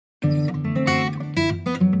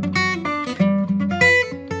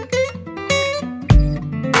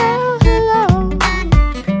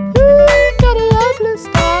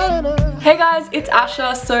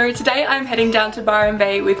Asha. So today I'm heading down to Byron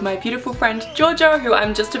Bay with my beautiful friend Georgia, who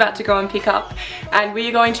I'm just about to go and pick up, and we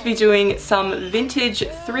are going to be doing some vintage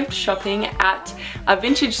thrift shopping at a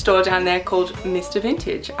vintage store down there called Mr.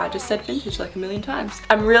 Vintage. I just said vintage like a million times.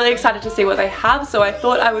 I'm really excited to see what they have, so I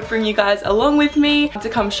thought I would bring you guys along with me to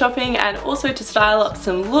come shopping and also to style up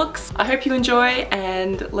some looks. I hope you enjoy,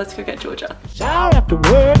 and let's go get Georgia. Shout after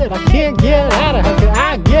word that I can't get out of her,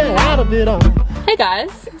 I get out of it all. Hey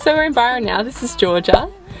guys, so we're in Byron now. This is Georgia.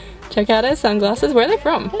 Check out her sunglasses. Where are they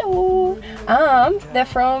from? Hello. They're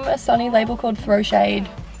from a sunny label called Throw Shade.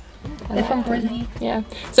 They're from Brisbane. Yeah.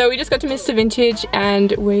 So we just got to Mr. Vintage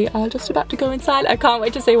and we are just about to go inside. I can't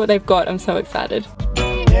wait to see what they've got. I'm so excited.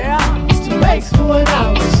 Yeah, it makes one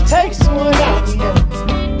out, it takes one out, yeah.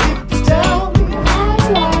 If you tell me how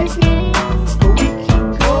you like it, we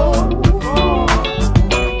can go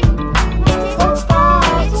so far,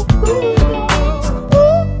 so good.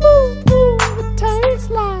 Ooh, ooh, ooh, it tastes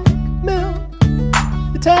like milk,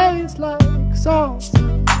 it tastes like sauce.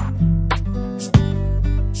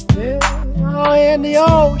 Yeah, oh, and the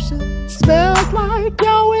ocean smells like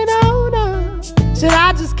going on. Shit,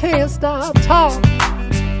 I just can't stop talking.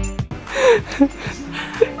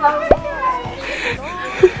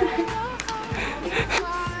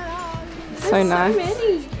 So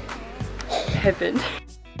nice. Heaven.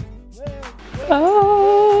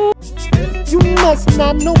 Oh. You must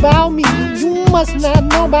not know about me. You must not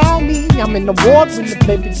know about me. I'm in the water with the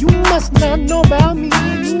baby. You must not know about me.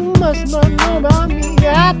 You must not know about me.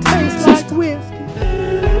 I taste like whiskey.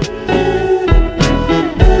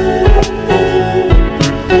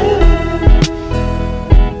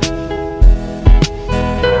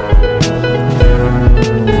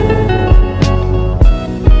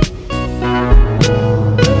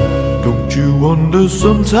 Don't you wonder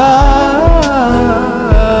sometimes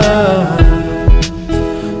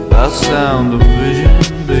about sound of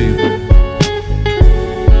vision, baby?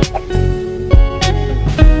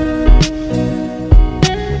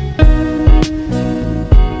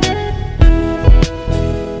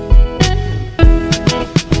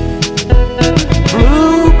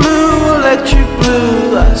 Blue, blue, electric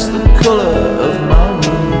blue, that's the color of my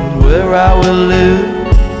room where I will live.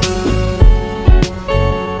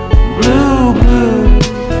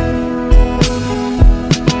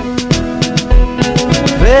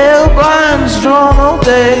 Pale blinds drawn all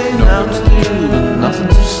day, now to do but nothing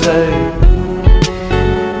to say.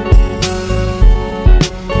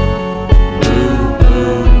 Blue,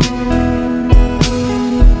 blue.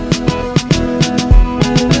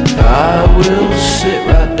 I will sit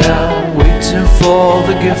right down, waiting for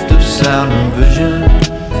the gift of sound and vision.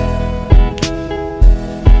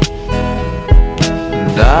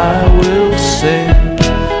 And I will sing,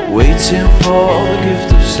 waiting for the gift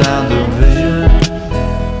of sound and vision.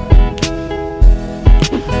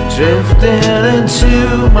 Drifting into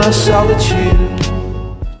my solitude.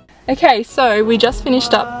 Okay, so we just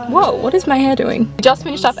finished up. Whoa, what is my hair doing? We just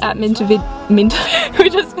finished up at we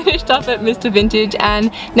just finished up at Mr. Vintage,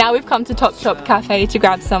 and now we've come to Topshop Cafe to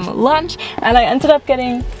grab some lunch, and I ended up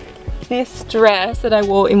getting this dress that I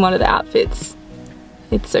wore in one of the outfits.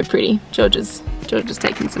 It's so pretty. Georgia's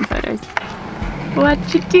taking some photos. What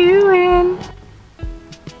you doing?